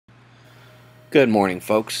Good morning,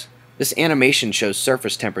 folks. This animation shows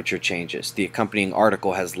surface temperature changes. The accompanying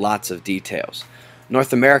article has lots of details.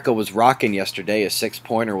 North America was rocking yesterday. A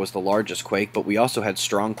 6-pointer was the largest quake, but we also had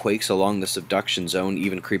strong quakes along the subduction zone,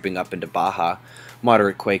 even creeping up into Baja.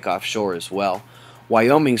 Moderate quake offshore as well.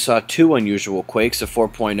 Wyoming saw two unusual quakes, a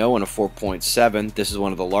 4.0 and a 4.7. This is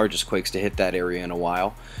one of the largest quakes to hit that area in a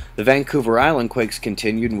while. The Vancouver Island quakes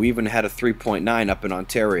continued, and we even had a 3.9 up in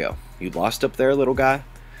Ontario. You lost up there, little guy?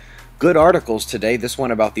 Good articles today. This one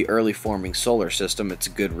about the early forming solar system. It's a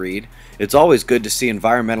good read. It's always good to see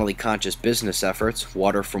environmentally conscious business efforts.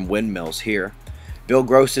 Water from windmills here. Bill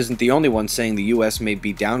Gross isn't the only one saying the U.S. may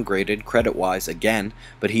be downgraded credit-wise again,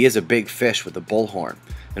 but he is a big fish with a bullhorn.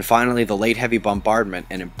 And finally, the late heavy bombardment,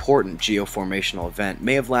 an important geoformational event,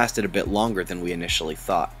 may have lasted a bit longer than we initially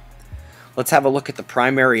thought. Let's have a look at the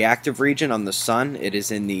primary active region on the Sun. It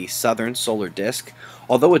is in the southern solar disk.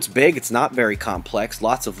 Although it's big, it's not very complex.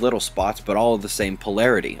 Lots of little spots, but all of the same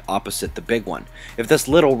polarity, opposite the big one. If this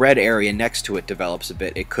little red area next to it develops a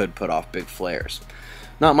bit, it could put off big flares.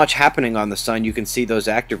 Not much happening on the Sun. You can see those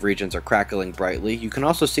active regions are crackling brightly. You can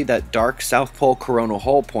also see that dark South Pole coronal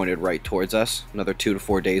hole pointed right towards us. Another 2 to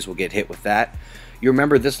 4 days we'll get hit with that. You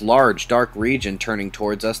remember this large, dark region turning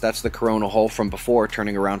towards us. That's the coronal hole from before,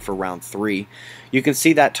 turning around for round 3. You can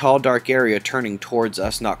see that tall, dark area turning towards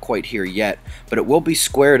us, not quite here yet, but it will be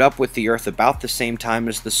squared up with the Earth about the same time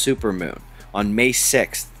as the supermoon. On May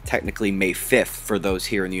 6th, technically May 5th for those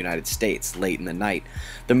here in the United States, late in the night.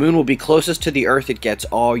 The moon will be closest to the Earth it gets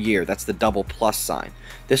all year. That's the double plus sign.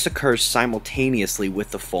 This occurs simultaneously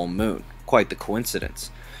with the full moon. Quite the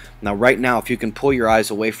coincidence. Now right now, if you can pull your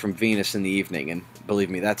eyes away from Venus in the evening, and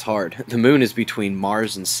believe me, that's hard, the moon is between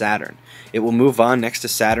Mars and Saturn. It will move on next to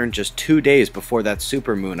Saturn just 2 days before that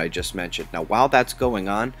supermoon I just mentioned. Now while that's going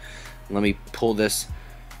on, let me pull this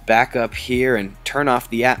back up here and turn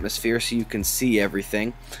off the atmosphere so you can see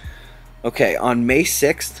everything. Okay, on May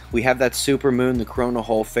 6th, we have that supermoon, the coronal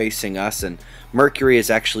hole facing us, and Mercury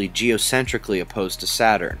is actually geocentrically opposed to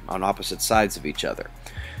Saturn, on opposite sides of each other.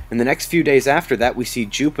 In the next few days after that, we see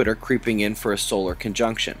Jupiter creeping in for a solar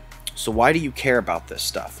conjunction. So why do you care about this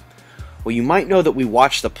stuff? Well, you might know that we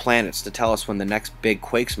watch the planets to tell us when the next big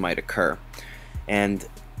quakes might occur. And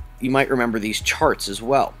you might remember these charts as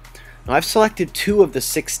well. Now, I've selected 2 of the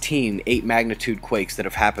 16 8-magnitude quakes that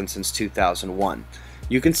have happened since 2001.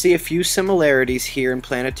 You can see a few similarities here in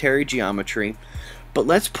planetary geometry, but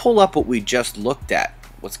let's pull up what we just looked at.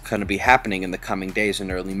 What's going to be happening in the coming days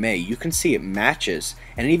in early May. You can see it matches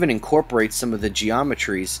and it even incorporates some of the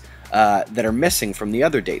geometries that are missing from the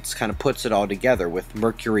other dates. Kind of puts it all together with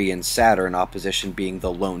Mercury and Saturn opposition being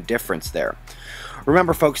the lone difference there.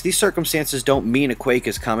 Remember folks, these circumstances don't mean a quake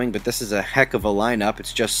is coming, but this is a heck of a lineup.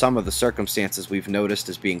 It's just some of the circumstances we've noticed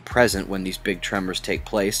as being present when these big tremors take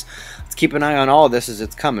place. Let's keep an eye on all of this as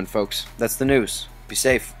it's coming, folks. That's the news. Be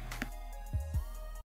safe.